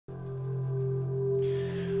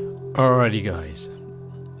Alrighty guys,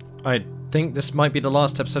 I think this might be the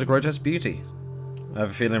last episode of Grotesque Beauty. I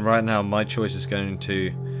have a feeling right now my choice is going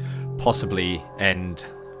to possibly end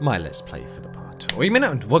my Let's Play for the part. Well, you may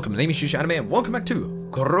know, welcome, my name is Yuusha Anime and welcome back to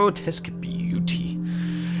Grotesque Beauty.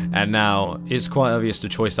 And now, it's quite obvious the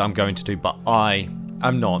choice that I'm going to do, but I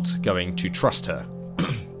am not going to trust her.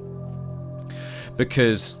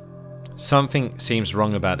 Because something seems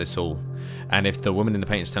wrong about this all. And if the woman in the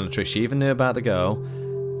paint is telling the truth, she even knew about the girl,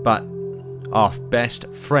 but our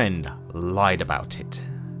best friend lied about it.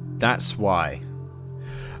 That's why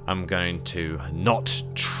I'm going to not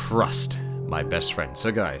trust my best friend.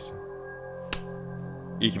 So guys,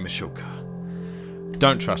 Heikky,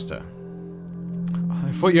 don't trust her.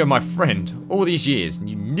 I thought you were my friend all these years, and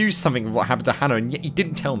you knew something of what happened to Hannah, and yet you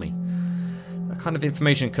didn't tell me. That kind of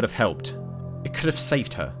information could have helped. It could have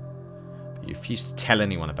saved her. But you refused to tell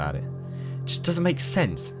anyone about it. It just doesn't make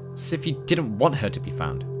sense. As if you didn't want her to be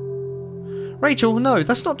found. Rachel, no,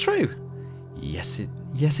 that's not true. Yes, it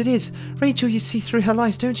is. Rachel, you see through her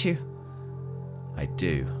lies, don't you? I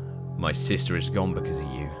do. My sister is gone because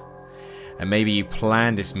of you. And maybe you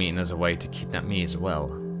planned this meeting as a way to kidnap me as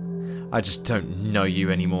well. I just don't know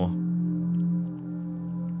you anymore.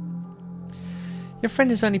 Your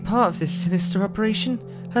friend is only part of this sinister operation.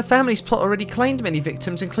 Her family's plot already claimed many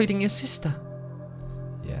victims, including your sister.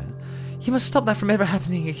 Yeah. You must stop that from ever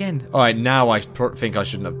happening again. Alright, now I think I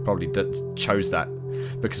shouldn't have probably chose that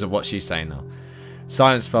because of what she's saying now.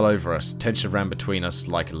 Silence fell over us. Tension ran between us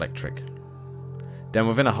like electric. Then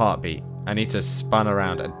within a heartbeat, Anita spun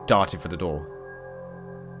around and darted for the door.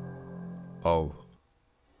 Oh.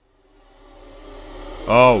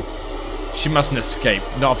 Oh. She mustn't escape.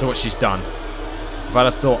 Not after what she's done. Without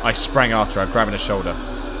a thought, I sprang after her, grabbing her shoulder.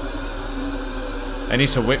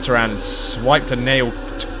 Anita whipped around and swiped a nailed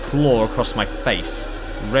claw across my face.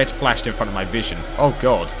 Red flashed in front of my vision. Oh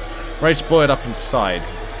god. Rage boiled up inside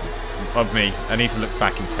of me. Anita looked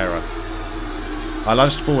back in terror. I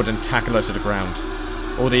lunged forward and tackled her to the ground.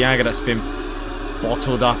 All the anger that's been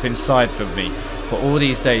bottled up inside for me for all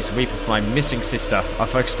these days weeping for my missing sister, I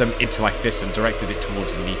focused them into my fist and directed it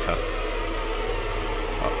towards Anita.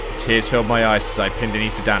 Tears filled my eyes as I pinned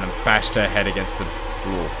Anita down and bashed her head against the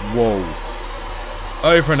floor. Whoa.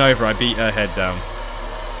 Over and over I beat her head down.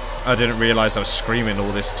 I didn't realise I was screaming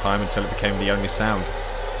all this time until it became the only sound.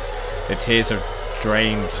 The tears have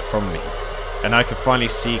drained from me, and I could finally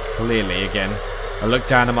see clearly again. I looked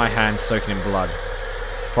down at my hands soaking in blood.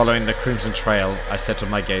 Following the crimson trail, I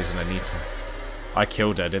settled my gaze on Anita. I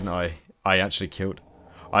killed her, didn't I? I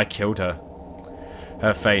killed her.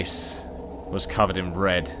 Her face was covered in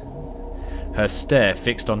red. Her stare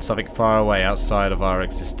fixed on something far away outside of our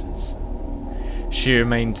existence. She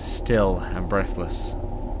remained still and breathless.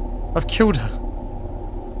 I've killed her.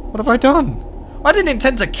 What have I done? I didn't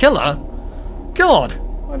intend to kill her. God!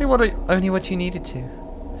 Only what you needed to.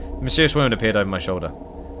 The mysterious woman appeared over my shoulder.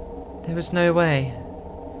 There was no way.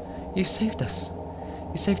 You saved us.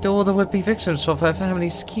 You saved all the would-be victims of her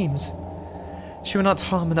family's schemes. She will not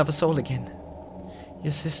harm another soul again.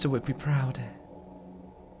 Your sister would be proud.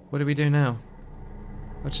 What do we do now?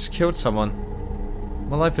 I just killed someone.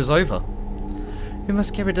 My life is over. We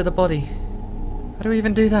must get rid of the body. How do we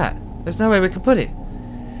even do that? There's no way we can put it.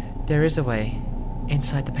 There is a way.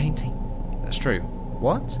 Inside the painting. That's true.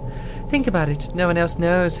 What? Think about it. No one else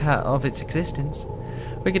knows of its existence.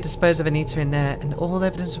 We could dispose of Anita in there and all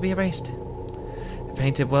evidence will be erased. The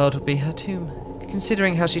painted world will be her tomb.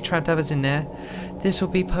 Considering how she trapped others in there, this will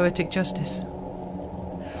be poetic justice.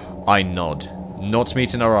 I nod. Not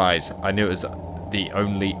meeting her eyes, I knew it was the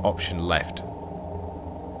only option left.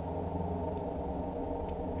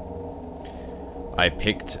 I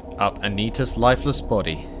picked up Anita's lifeless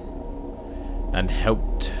body and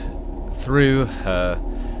helped throw her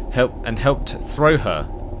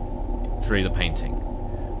through the painting.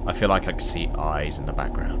 I feel like I could see eyes in the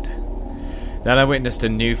background. Then I witnessed a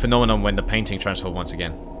new phenomenon when the painting transformed once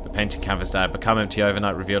again. The painting canvas that had become empty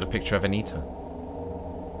overnight revealed a picture of Anita.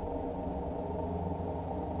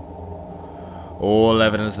 All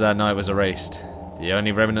evidence of that night was erased. The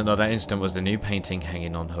only remnant of that instant was the new painting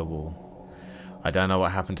hanging on her wall. I don't know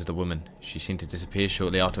what happened to the woman. She seemed to disappear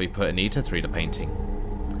shortly after we put Anita through the painting.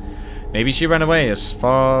 Maybe she ran away as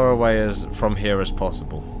far away from here as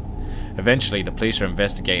possible. Eventually, the police were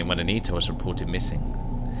investigating when Anita was reported missing.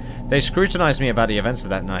 They scrutinized me about the events of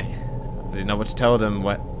that night. I didn't know what to tell them.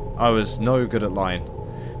 I was no good at lying.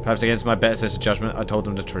 Perhaps against my better sense of judgment, I told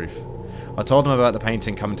them the truth. I told them about the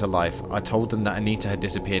painting coming to life. I told them that Anita had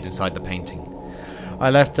disappeared inside the painting. I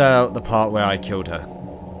left out the part where I killed her.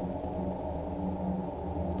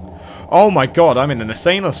 Oh my god, I'm in an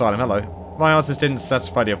insane asylum, hello. my answers didn't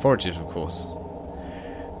satisfy the authorities, of course.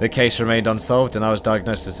 The case remained unsolved, and I was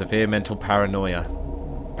diagnosed with severe mental paranoia.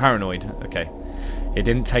 Paranoid, okay. It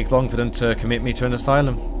didn't take long for them to commit me to an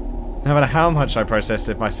asylum. No matter how much I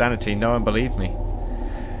protested my sanity, no one believed me.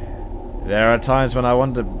 There are times when I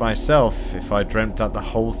wonder myself if I dreamt up the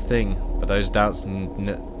whole thing, but those doubts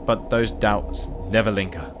never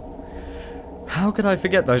linger. How could I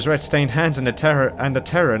forget those red-stained hands and the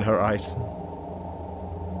terror in her eyes?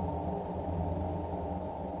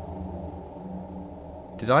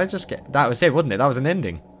 Did I just get... That was it, wasn't it? That was an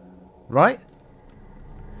ending. Right?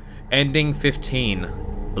 Ending 15.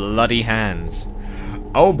 Bloody hands.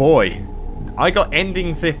 Oh boy. I got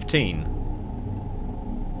ending 15.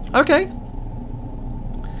 Okay.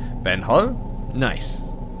 Ben Ho? Nice.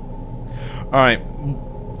 Alright.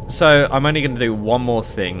 So, I'm only going to do one more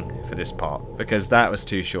thing for this part, because that was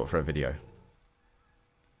too short for a video.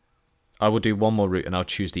 I will do one more route, and I'll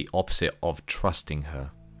choose the opposite of trusting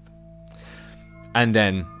her. And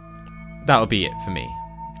then, that'll be it for me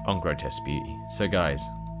on Grotesque Beauty. So guys,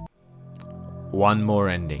 one more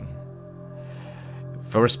ending.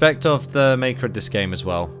 For respect of the maker of this game as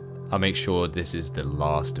well, I'll make sure this is the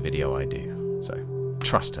last video I do. So,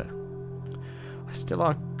 trust her.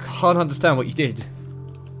 I can't understand what you did.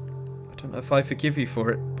 I don't know if I forgive you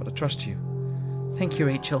for it, but I trust you. Thank you,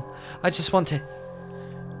 Rachel. I just want to...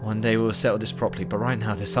 One day we'll settle this properly, but right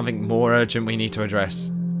now there's something more urgent we need to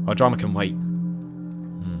address. Our drama can wait.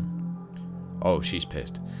 Oh, she's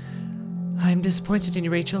pissed. I'm disappointed in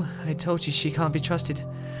you, Rachel. I told you she can't be trusted.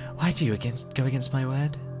 Why do you go against my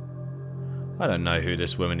word? I don't know who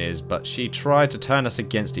this woman is, but she tried to turn us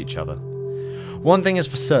against each other. One thing is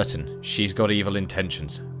for certain, she's got evil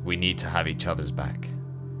intentions. We need to have each other's back.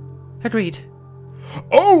 Agreed.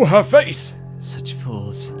 Oh, her face! Such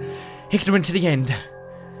fools. Ignorant to the end.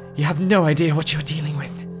 You have no idea what you're dealing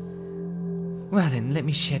with. Well then, let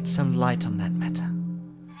me shed some light on that matter.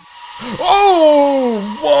 Oh!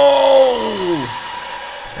 Whoa!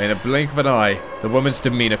 In a blink of an eye, the woman's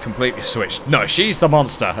demeanor completely switched. No, she's the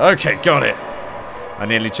monster. Okay, got it. I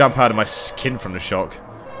nearly jump out of my skin from the shock.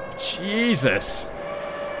 Jesus!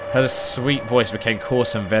 Her sweet voice became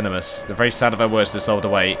coarse and venomous. The very sound of her words dissolved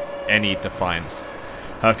away any defiance.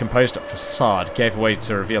 Her composed facade gave way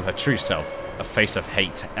to reveal her true self. A face of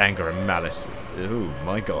hate, anger, and malice. Oh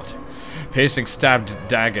my god. Piercing stabbed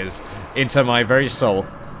daggers into my very soul.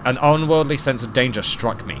 An unworldly sense of danger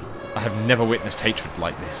struck me. I have never witnessed hatred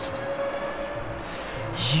like this.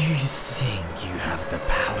 You think you have the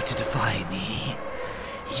power to defy me?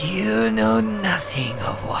 You know nothing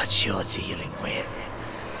of what you're dealing with.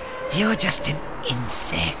 You're just an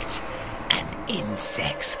insect, and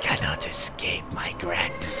insects cannot escape my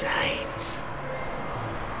grand designs.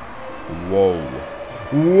 Whoa.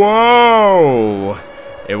 Whoa!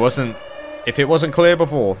 If it wasn't clear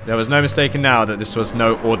before, there was no mistaking now that this was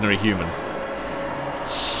no ordinary human.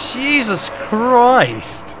 Jesus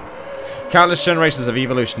Christ! Countless generations of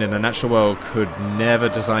evolution in the natural world could never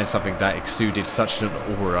design something that exuded such an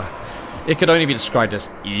aura. It could only be described as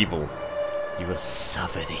evil. You will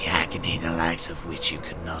suffer the agony the likes of which you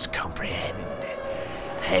could not comprehend.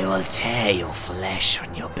 I will tear your flesh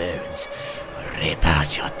from your bones, rip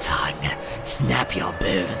out your tongue, snap your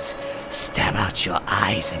bones, stab out your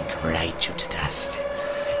eyes and grind you to dust.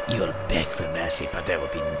 You'll beg for mercy, but there will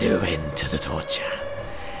be no end to the torture.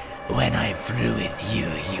 When I'm through with you,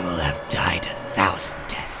 you will have died 1,000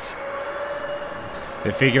 deaths.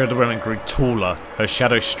 The figure of the woman grew taller, her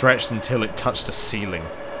shadow stretched until it touched the ceiling.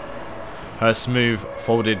 Her smooth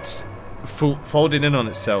folded in on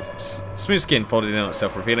itself, smooth skin folded in on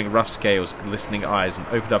itself, revealing rough scales, glistening eyes, and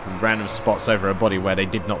opened up in random spots over her body where they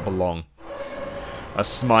did not belong. A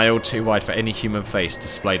smile too wide for any human face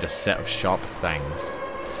displayed a set of sharp fangs.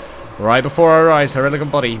 Right before our eyes, her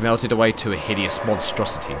elegant body melted away to a hideous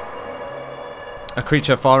monstrosity. A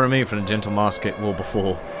creature far removed from the gentle mask it wore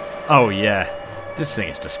before. Oh yeah, this thing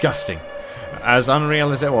is disgusting. As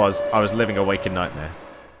unreal as it was, I was living a waking nightmare.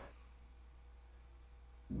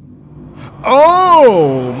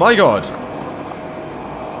 Oh my god!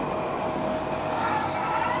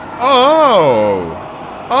 Oh!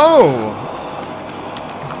 Oh!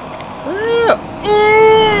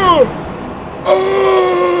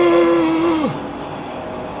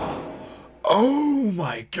 Oh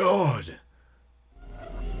my god!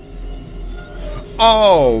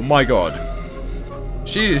 Oh my god!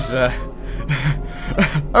 She's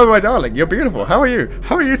oh my darling, you're beautiful. How are you?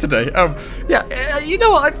 How are you today? Yeah, you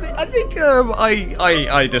know what? I think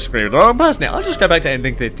I disagree with the wrong person here. I'll just go back to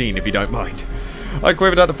ending 15 if you don't mind. I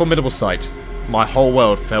quivered at the formidable sight. My whole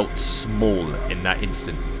world felt small in that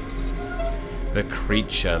instant. The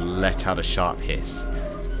creature let out a sharp hiss.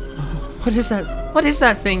 What is that? What is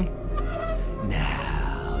that thing?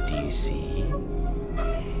 Now, do you see?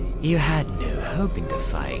 You had no hope in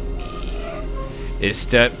defying me. It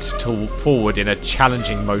stepped forward in a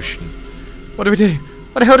challenging motion. What do we do?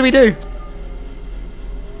 What the hell do we do?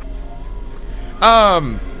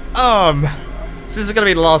 So this is gonna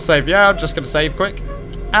be the last save. Yeah, I'm just gonna save quick.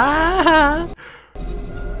 Ah!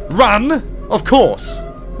 Run! Of course!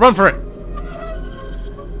 Run for it!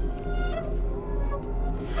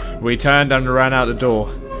 We turned and ran out the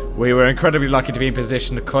door. We were incredibly lucky to be in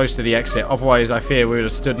position close to the exit, otherwise I fear we would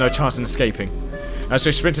have stood no chance in escaping. As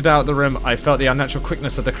we sprinted out of the room, I felt the unnatural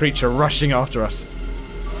quickness of the creature rushing after us.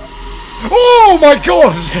 Oh my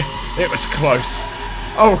god! It was close.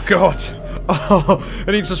 Oh god. Oh,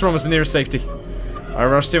 Anita's room was the nearest safety. I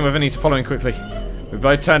rushed in with Anita following quickly. We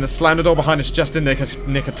both turned and slammed the door behind us just in nick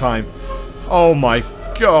of time. Oh my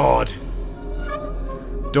god.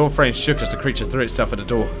 Door frame shook as the creature threw itself at the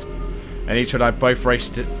door. Anita and I both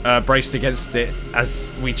braced against it as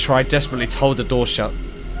we tried desperately to hold the door shut.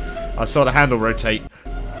 I saw the handle rotate.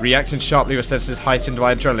 Reacting sharply with senses heightened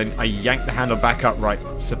by adrenaline, I yanked the handle back upright,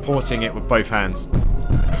 supporting it with both hands.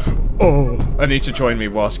 Oh! Anita joined me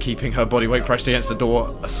whilst keeping her body weight pressed against the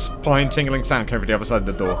door. A spine-tingling sound came from the other side of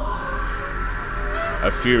the door.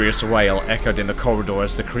 A furious wail echoed in the corridor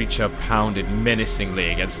as the creature pounded menacingly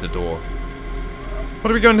against the door.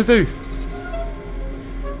 What are we going to do?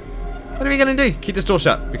 What are we gonna do? Keep this door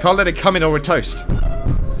shut. We can't let it come in or we're toast.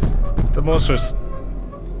 The monstrous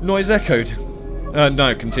noise echoed.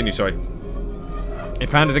 No, continue, sorry.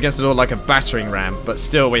 It pounded against the door like a battering ram, but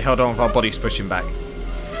still we held on with our bodies pushing back.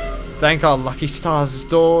 Thank our lucky stars, this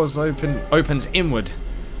door opens inward.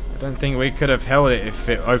 I don't think we could have held it if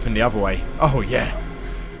it opened the other way. Oh yeah.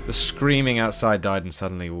 The screaming outside died and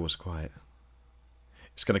suddenly all was quiet.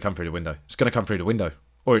 It's gonna come through the window. It's gonna come through the window.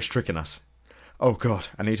 Or it's tricking us. Oh god.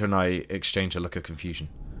 Anita and I exchanged a look of confusion.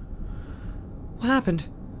 What happened?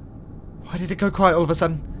 Why did it go quiet all of a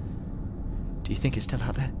sudden? Do you think it's still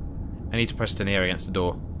out there? Anita pressed an ear against the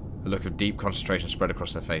door. A look of deep concentration spread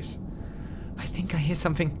across her face. I think I hear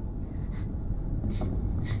something.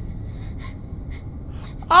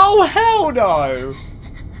 Oh hell no!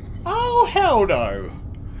 Oh hell no!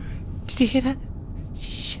 Did you hear that?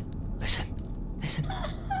 Shh. Listen. Listen.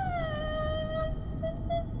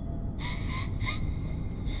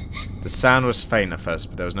 The sound was faint at first,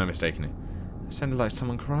 but there was no mistaking it. It sounded like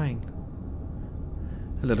someone crying.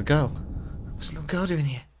 A little girl. What's a little girl doing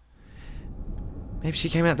here? Maybe she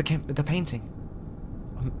came out with the painting.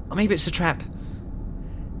 Or maybe it's a trap.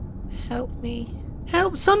 Help me.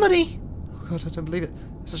 Help somebody! Oh god, I don't believe it.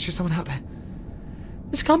 There's actually someone out there.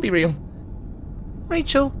 This can't be real.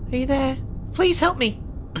 Rachel, are you there? Please help me.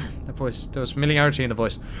 That voice. There was familiarity in the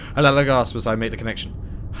voice. I let her gasp as I made the connection.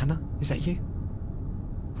 Hannah, is that you?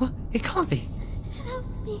 What? It can't be. Help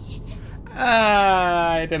me.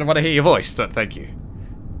 I didn't want to hear your voice, so thank you.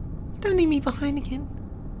 Don't leave me behind again.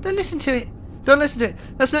 Don't listen to it. Don't listen to it.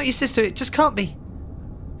 That's not your sister. It just can't be.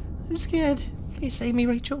 I'm scared. Please save me,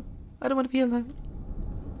 Rachel. I don't want to be alone.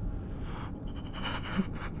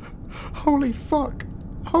 Holy fuck.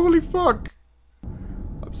 Holy fuck.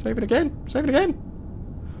 I'm saving again. Saving again.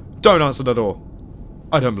 Don't answer the door.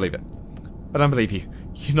 I don't believe it. I don't believe you.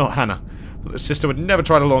 You're not Hannah. But the sister would never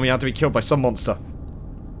try to lure me out to be killed by some monster.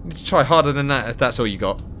 You need to try harder than that if that's all you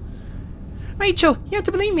got. Rachel, you have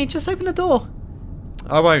to believe me. Just open the door.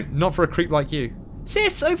 I won't. Not for a creep like you.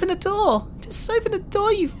 Sis, open the door. Just open the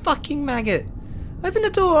door, you fucking maggot. Open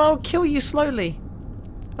the door or I'll kill you slowly.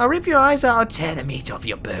 I'll rip your eyes out. I'll tear the meat off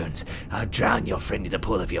your bones. I'll drown your friend in the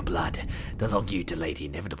pool of your blood. The longer you delay the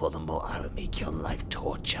inevitable, the more I will make your life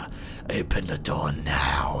torture. Open the door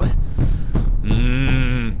now.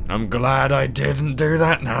 I'm glad I didn't do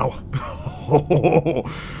that now.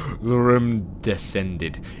 The room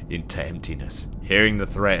descended into emptiness. Hearing the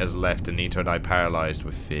threat has left Anita and I paralyzed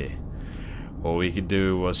with fear. All we could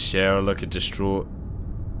do was share a look of distraught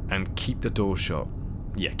and keep the door shut.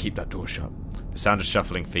 Yeah, keep that door shut. The sound of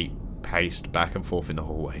shuffling feet paced back and forth in the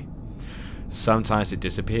hallway. Sometimes it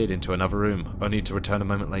disappeared into another room, only to return a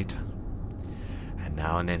moment later. And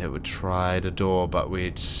now and then it would try the door, but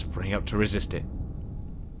we'd spring up to resist it.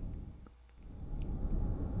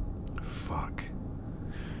 Fuck.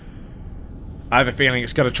 I have a feeling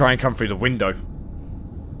it's going to try and come through the window.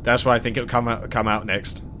 That's why I think it'll come out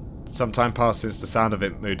next. Some time passed since the sound of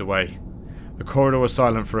it moved away. The corridor was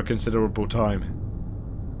silent for a considerable time.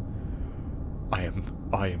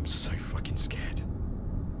 I am so fucking scared.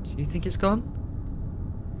 Do you think it's gone?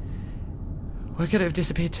 Where could it have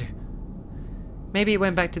disappeared to? Maybe it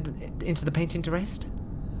went back to into the painting to rest?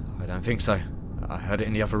 I don't think so. I heard it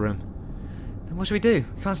in the other room. Then what should we do?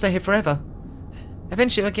 We can't stay here forever.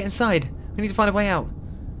 Eventually I'll get inside. We need to find a way out.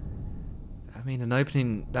 That mean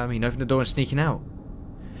opening the door and sneaking out.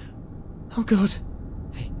 Oh god.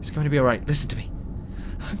 Hey, it's going to be alright. Listen to me.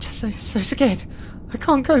 I'm just so scared. I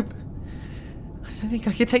can't cope. I don't think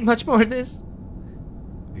I can take much more of this.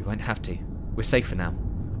 We won't have to. We're safe for now.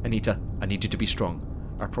 Anita, I need you to be strong.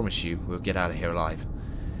 I promise you we'll get out of here alive.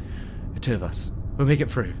 The two of us. We'll make it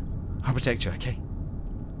through. I'll protect you, okay?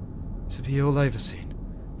 This'll be all over soon.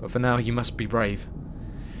 But for now, you must be brave.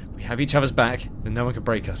 If we have each other's back, then no one can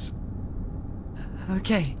break us.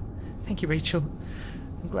 Okay. Thank you, Rachel.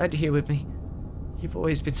 I'm glad you're here with me. You've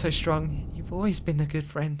always been so strong. You've always been a good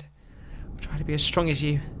friend. I'll try to be as strong as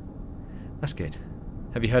you. That's good.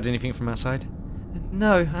 Have you heard anything from outside?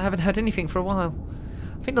 No, I haven't heard anything for a while.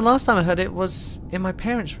 I think the last time I heard it was in my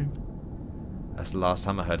parents' room. That's the last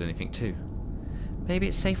time I heard anything too. Maybe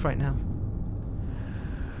it's safe right now.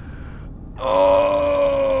 Oh!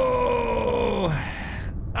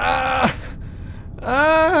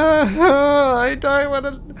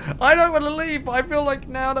 I don't want to leave, but I feel like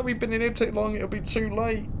now that we've been in here too long, it'll be too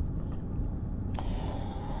late.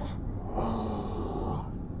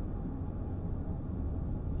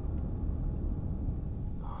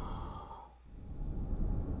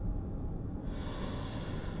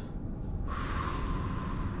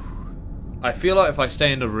 I feel like if I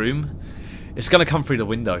stay in the room, it's going to come through the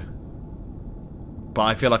window. But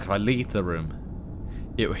I feel like if I leave the room,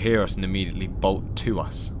 it will hear us and immediately bolt to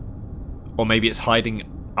us. Or maybe it's hiding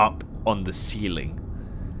up on the ceiling.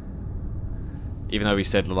 Even though we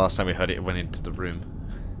said the last time we heard it, it went into the room.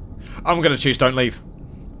 I'm going to choose don't leave.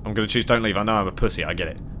 I'm going to choose don't leave. I know I'm a pussy, I get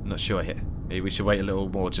it. I'm not sure yet. Maybe we should wait a little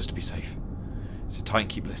more just to be safe. Sit tight and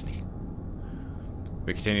keep listening.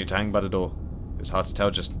 We continued to hang by the door. It was hard to tell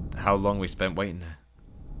just how long we spent waiting there.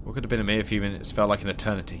 What could have been a mere few minutes felt like an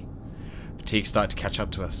eternity. Fatigue started to catch up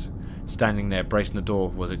to us. Standing there, bracing the door,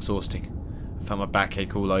 was exhausting. I felt my back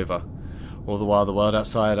ache all over. All the while, the world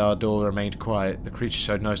outside our door remained quiet. The creature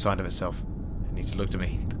showed no sign of itself. Anita looked at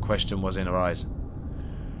me. The question was in her eyes.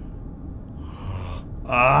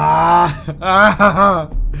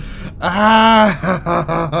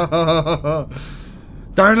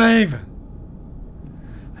 Don't leave!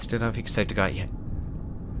 I still don't think it's safe to go out yet.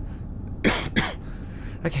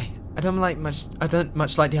 Okay, I don't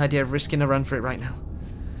much like the idea of risking a run for it right now.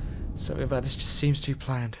 Something about this just seems too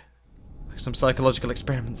planned. Like some psychological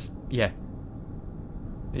experiments. Yeah.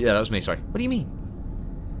 Yeah, that was me, sorry. What do you mean?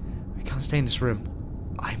 We can't stay in this room.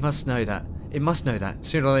 I must know that. It must know that.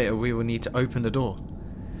 Sooner or later we will need to open the door.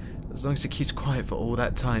 As long as it keeps quiet for all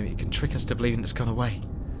that time, it can trick us to believing it's gone away.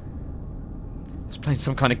 It's playing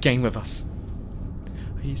some kind of game with us.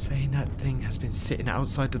 Are you saying that thing has been sitting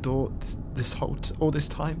outside the door all this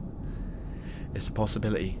time? It's a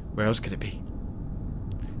possibility. Where else could it be?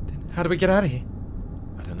 Then how do we get out of here?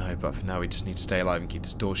 I don't know, but for now we just need to stay alive and keep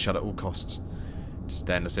this door shut at all costs. Just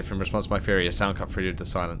then, as if in response to my fury, a sound cut through the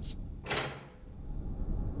silence.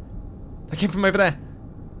 That came from over there.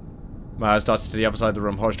 My eyes darted to the other side of the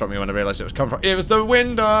room. Horror struck me when I realised it was coming from. It was the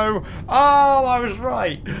window! Oh, I was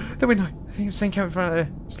right! The window! I think it's the same coming from out there.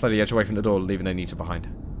 Slowly edged away from the door, leaving Anita behind.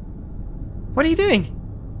 What are you doing?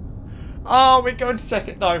 Oh, we're going to check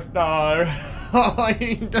it. No, no.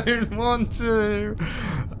 I don't want to.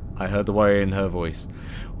 I heard the worry in her voice.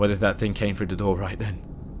 Whether that thing came through the door right then.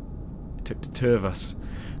 It took the two of us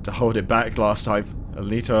to hold it back last time.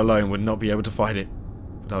 Anita alone would not be able to fight it.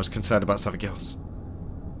 But I was concerned about something else.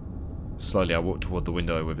 Slowly I walked toward the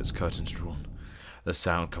window with its curtains drawn. The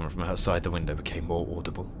sound coming from outside the window became more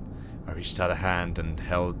audible. I reached out a hand and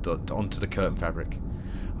held onto the curtain fabric.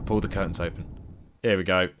 I pulled the curtains open. Here we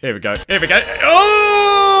go, here we go, here we go!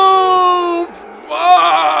 Oh! Fuck!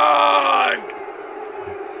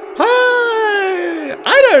 Hi!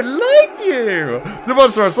 I don't like you! The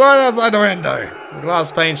monster was right outside the window. The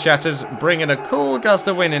glass pane shatters, bringing a cool gust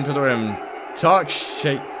of wind into the room. Dark,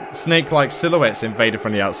 snake-like silhouettes invaded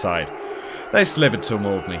from the outside. They slithered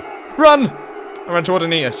toward me. Run! I ran toward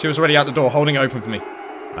Anita. She was already out the door, holding it open for me.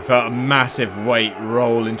 I felt a massive weight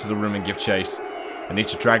roll into the room and give chase.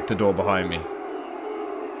 Anita dragged the door behind me.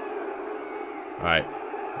 Alright.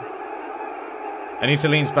 Anita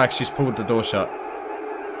leans back. She's pulled the door shut.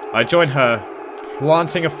 I join her,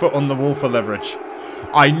 planting a foot on the wall for leverage.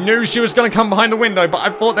 I knew she was going to come behind the window, but I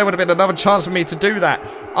thought there would have been another chance for me to do that.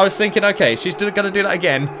 I was thinking, okay, she's going to do that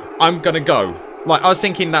again. I'm going to go. Like, I was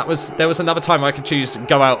thinking there was another time I could choose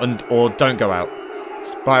go out or don't go out.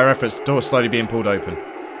 By our efforts, the door was slowly being pulled open.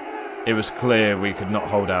 It was clear we could not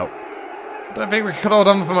hold out. I don't think we could hold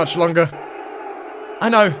on for much longer. I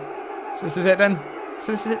know. So this is it then?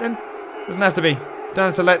 So this is it then? Doesn't have to be. Don't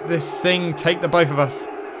have to let this thing take the both of us.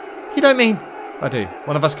 You don't mean... I do.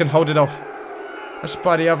 One of us can hold it off. I should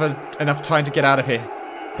buy the other enough time to get out of here.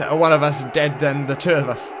 Better one of us dead than the two of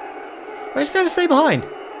us. Where's going to stay behind?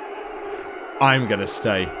 I'm gonna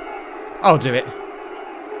stay. I'll do it.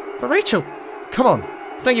 But Rachel, Come on.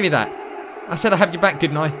 Don't give me that. I said I have your back,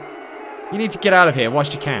 didn't I? You need to get out of here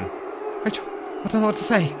whilst you can. Rachel, I don't know what to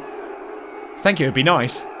say. Thank you, it'd be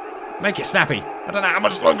nice. Make it snappy. I don't know how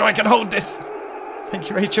much longer I can hold this. Thank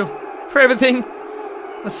you, Rachel, for everything.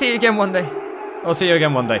 I'll see you again one day. I'll see you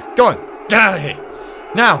again one day. Go on. Get out of here.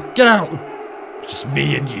 Now, get out. Just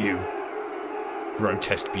me and you.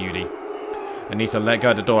 Grotesque beauty. Anita let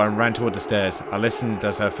go of the door and ran toward the stairs. I listened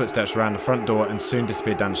as her footsteps ran the front door and soon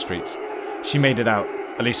disappeared down the streets. She made it out.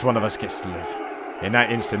 At least one of us gets to live. In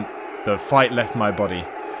that instant, the fight left my body.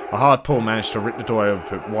 A hard pull managed to rip the door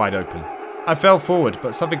wide open. I fell forward,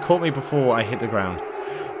 but something caught me before I hit the ground.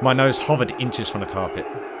 My nose hovered inches from the carpet.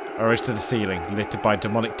 I rose to the ceiling, lifted by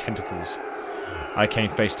demonic tentacles. I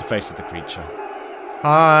came face to face with the creature.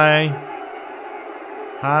 Hi.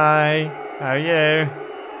 Hi. How are you?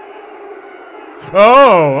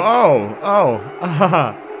 Oh.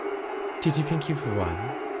 Did you think you've won?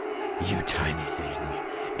 You tiny thing.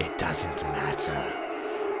 It doesn't matter.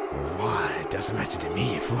 Why? It doesn't matter to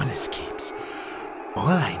me if one escapes. All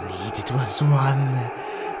I needed was one.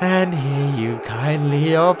 And here you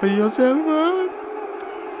kindly offer yourself up.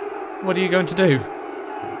 What are you going to do?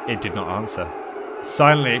 It did not answer.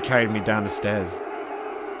 Silently, it carried me down the stairs.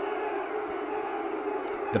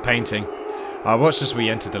 The painting. I watched as we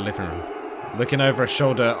entered the living room. Looking over her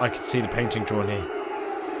shoulder, I could see the painting drawn near.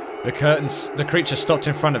 The creature stopped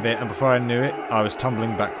in front of it, and before I knew it, I was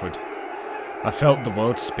tumbling backward. I felt the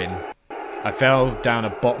world spin. I fell down a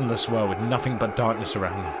bottomless well with nothing but darkness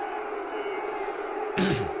around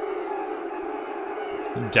me.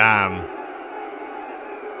 Damn.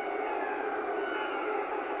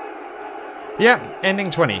 Yeah,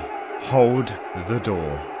 ending 20. Hold the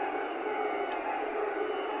door.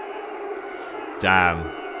 Damn.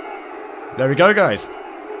 There we go, guys.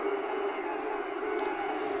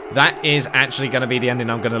 That is actually going to be the ending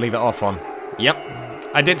I'm going to leave it off on. Yep.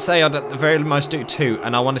 I did say I'd at the very most do 2,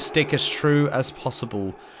 and I want to stick as true as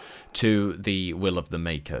possible to the will of the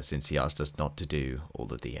maker, since he asked us not to do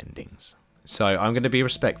all of the endings. So I'm going to be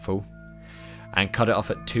respectful and cut it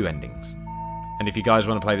off at 2 endings. And if you guys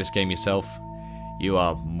want to play this game yourself, you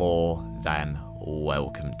are more than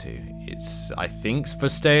welcome to. It's, I think,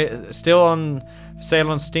 still on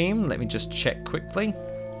sale on Steam. Let me just check quickly.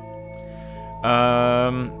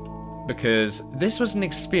 Because this was an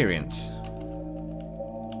experience.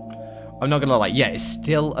 I'm not gonna lie, yeah, it's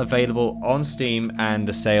still available on Steam and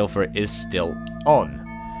the sale for it is still on.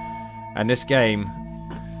 And this game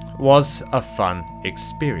was a fun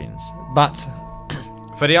experience. But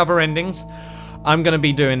for the other endings, I'm gonna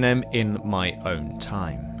be doing them in my own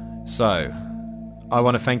time. So, I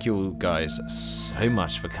want to thank you all guys so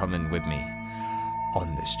much for coming with me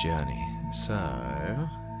on this journey. So,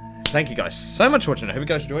 thank you guys so much for watching. I hope you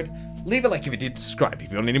guys enjoyed. Leave a like if you did, subscribe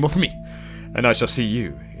if you want any more from me. And I shall see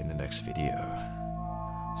you in the next video.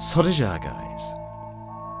 Sodaja, guys.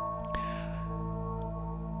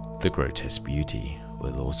 The Grotesque Beauty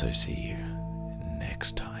will also see you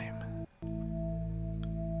next time.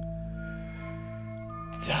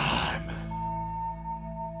 Damn.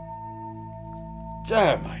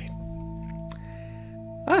 Damn, mate.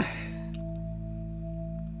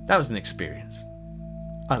 That was an experience.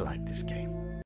 I like this game.